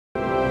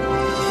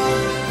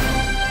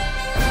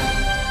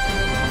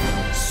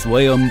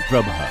Swayam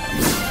Prabha.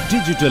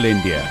 Digital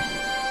India.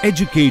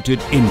 Educated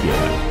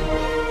India.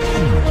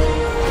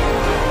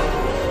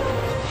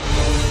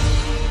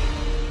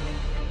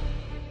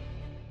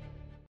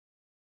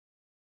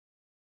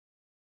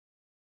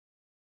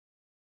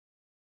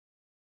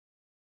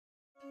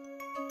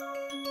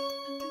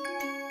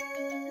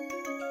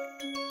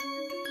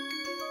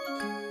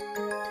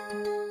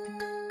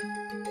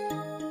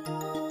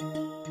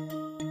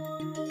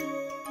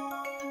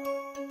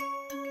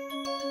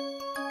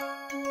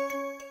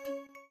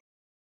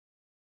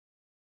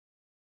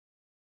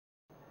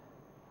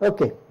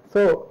 Okay,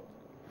 so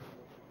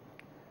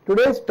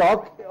today's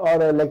talk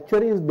or a lecture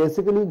is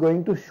basically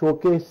going to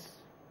showcase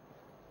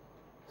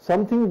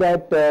something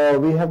that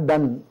we have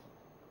done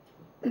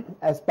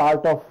as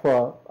part of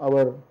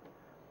our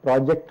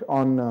project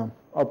on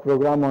our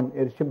program on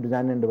airship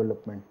design and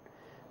development.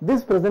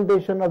 This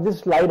presentation or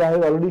this slide I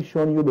have already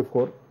shown you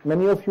before.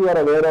 Many of you are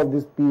aware of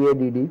this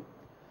PADD.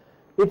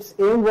 Its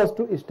aim was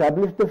to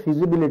establish the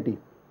feasibility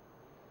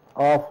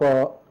of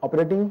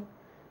operating,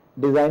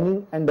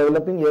 designing and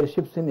developing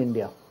airships in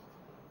India.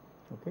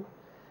 Okay,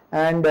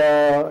 and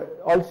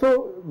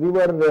also we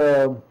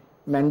were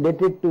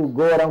mandated to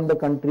go around the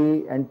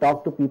country and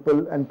talk to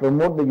people and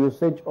promote the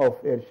usage of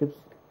airships,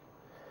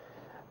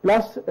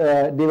 plus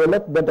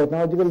develop the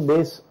technological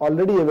base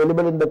already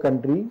available in the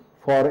country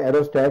for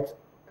aerostats,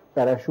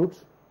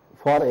 parachutes,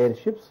 for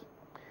airships,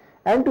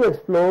 and to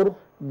explore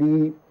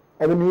the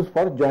avenues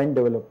for joint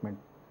development.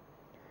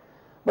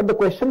 But the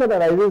question that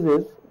arises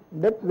is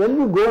that when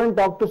you go and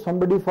talk to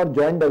somebody for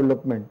joint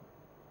development,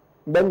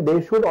 then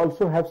they should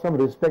also have some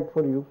respect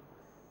for you.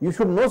 You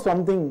should know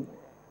something,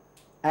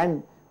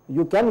 and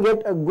you can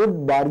get a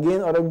good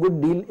bargain or a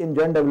good deal in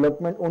joint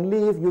development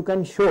only if you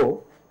can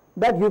show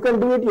that you can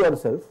do it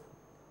yourself,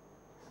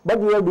 but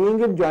you are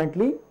doing it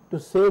jointly to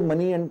save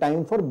money and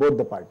time for both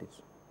the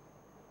parties.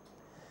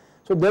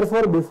 So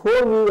therefore,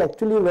 before we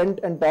actually went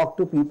and talked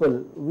to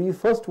people, we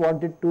first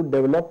wanted to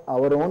develop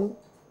our own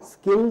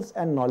skills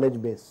and knowledge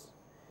base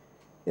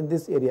in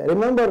this area.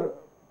 Remember,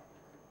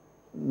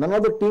 none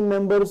of the team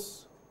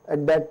members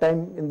at that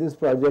time in this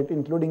project,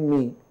 including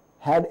me,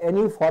 had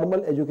any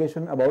formal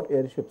education about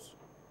airships,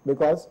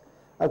 because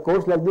a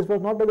course like this was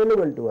not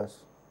available to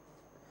us.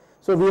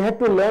 So we had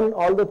to learn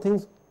all the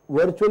things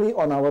virtually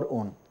on our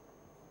own.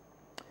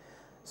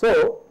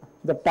 So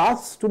the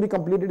tasks to be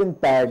completed in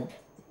PAD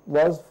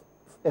was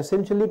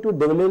essentially to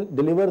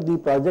deliver the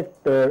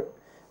project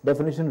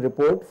definition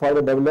report for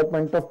the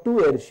development of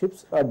two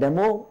airships, a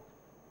demo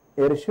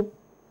airship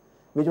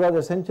which was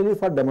essentially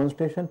for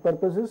demonstration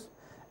purposes,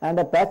 and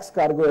a PAX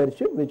cargo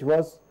airship which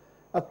was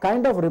a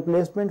kind of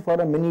replacement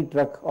for a mini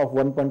truck of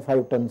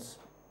 1.5 tons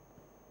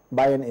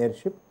by an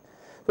airship.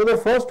 So the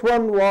first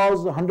one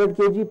was 100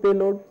 kg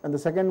payload and the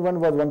second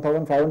one was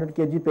 1500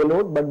 kg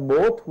payload, but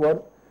both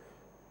were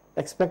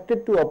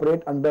expected to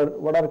operate under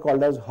what are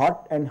called as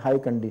hot and high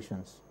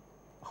conditions.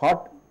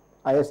 Hot,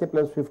 ISA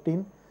plus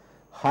 15,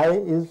 high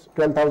is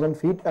 12,000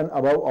 feet and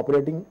above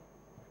operating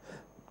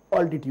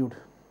altitude.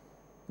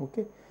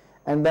 Okay.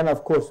 And then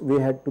of course we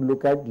had to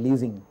look at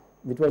leasing,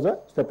 which was a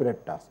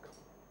separate task.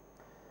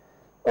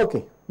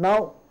 Okay,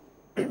 now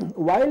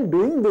while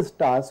doing this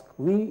task,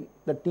 we,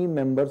 the team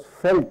members,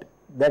 felt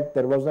that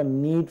there was a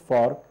need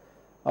for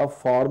a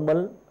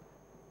formal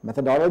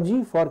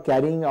methodology for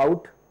carrying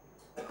out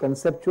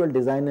conceptual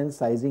design and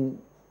sizing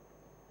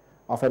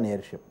of an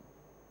airship.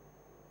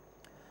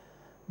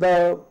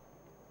 The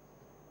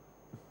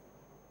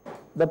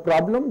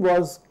problem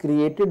was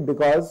created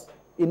because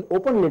in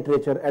open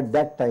literature at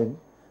that time,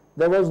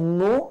 there was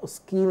no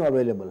scheme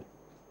available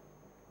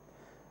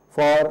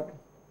for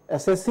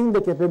assessing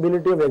the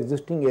capability of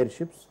existing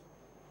airships.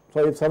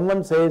 So if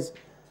someone says,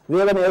 we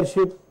have an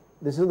airship,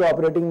 this is the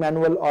operating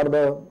manual or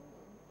the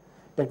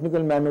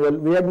technical manual,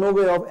 we had no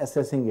way of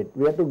assessing it.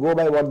 We had to go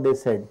by what they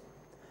said.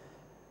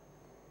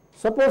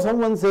 Suppose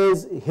someone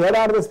says, here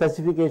are the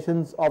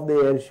specifications of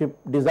the airship,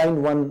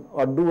 design one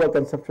or do a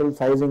conceptual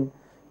sizing,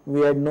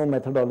 we had no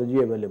methodology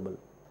available.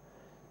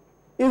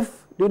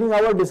 If during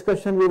our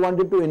discussion we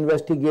wanted to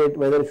investigate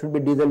whether it should be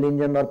diesel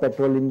engine or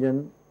petrol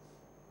engine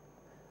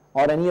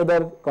or any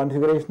other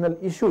configurational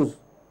issues,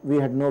 we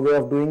had no way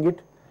of doing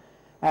it.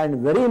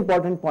 And very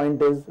important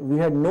point is, we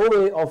had no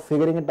way of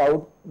figuring it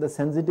out, the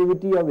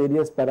sensitivity of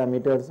various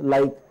parameters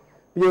like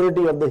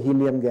purity of the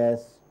helium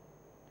gas.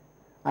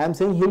 I am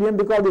saying helium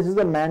because this is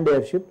a manned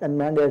airship, and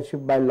manned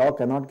airship by law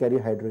cannot carry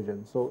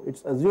hydrogen. So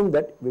it's assumed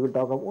that we will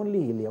talk of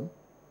only helium.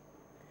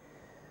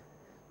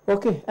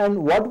 Okay,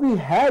 and what we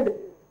had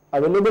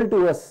available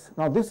to us,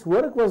 now this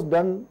work was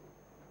done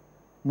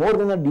more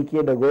than a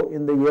decade ago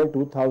in the year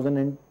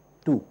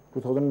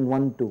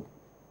 2001-2.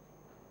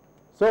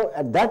 So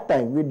at that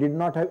time we did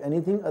not have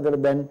anything other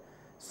than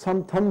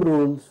some thumb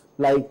rules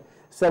like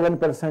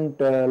 7%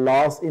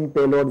 loss in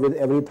payload with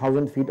every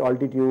 1000 feet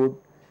altitude,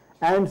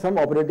 and some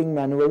operating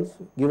manuals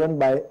given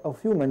by a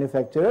few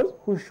manufacturers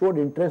who showed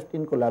interest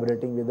in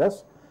collaborating with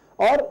us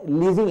or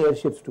leasing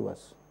airships to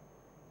us.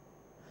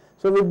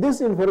 So with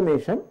this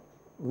information,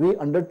 we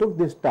undertook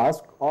this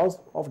task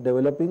of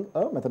developing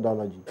a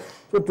methodology.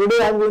 So today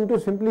I am going to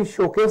simply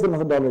showcase the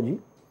methodology.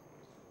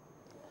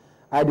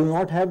 I do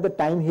not have the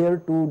time here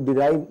to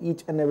derive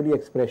each and every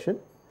expression,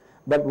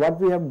 but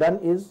what we have done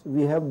is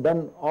we have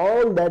done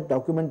all that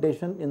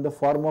documentation in the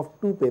form of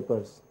two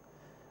papers,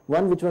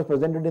 one which was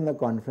presented in the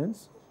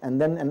conference and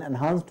then an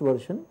enhanced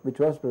version which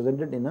was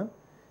presented in a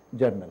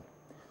journal.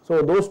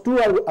 So those two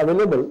are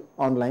available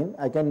online.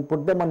 I can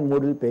put them on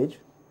Moodle page.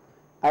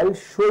 I will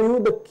show you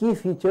the key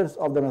features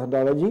of the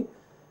methodology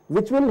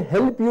which will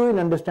help you in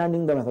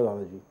understanding the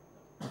methodology.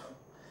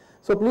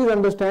 So please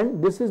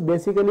understand, this is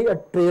basically a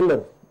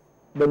trailer.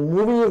 The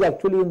movie is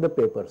actually in the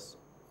papers.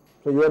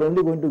 So you are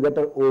only going to get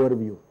an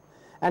overview.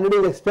 And it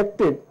is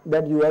expected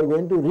that you are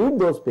going to read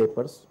those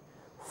papers,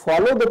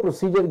 follow the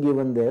procedure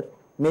given there,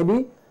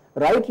 maybe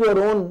write your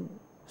own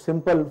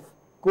simple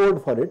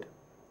code for it,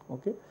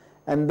 okay,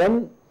 and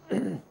then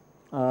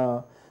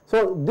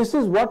so this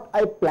is what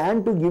I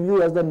plan to give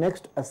you as the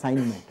next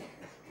assignment.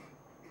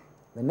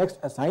 The next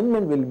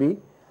assignment will be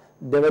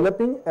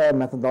developing a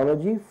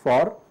methodology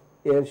for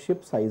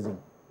airship sizing.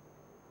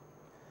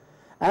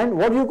 And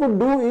what you could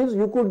do is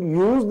you could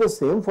use the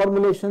same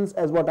formulations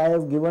as what I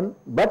have given,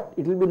 but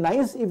it will be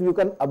nice if you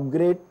can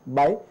upgrade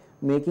by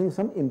making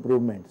some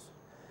improvements.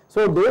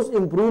 So those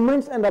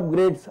improvements and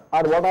upgrades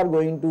are what are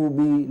going to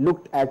be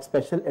looked at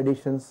special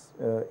editions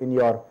in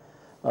your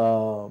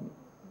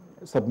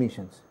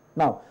submissions.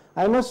 Now,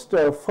 I must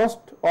first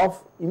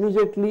off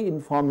immediately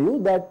inform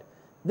you that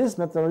this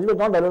methodology was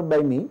not developed by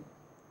me.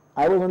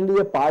 I was only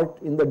a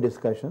part in the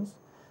discussions.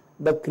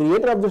 The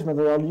creator of this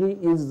methodology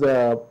is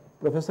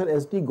Professor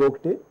S.D.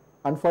 Gokte.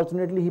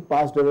 Unfortunately, he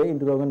passed away in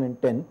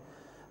 2010.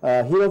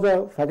 He was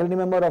a faculty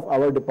member of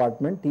our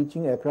department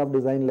teaching aircraft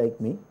design like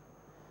me,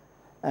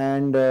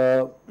 and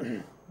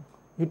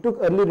he took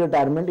early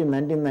retirement in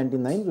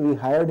 1999. So we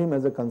hired him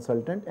as a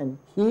consultant, and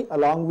he,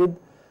 along with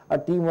a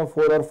team of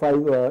 4 or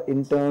 5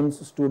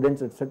 interns,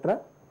 students,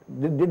 etc.,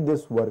 did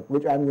this work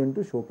which I am going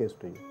to showcase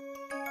to you.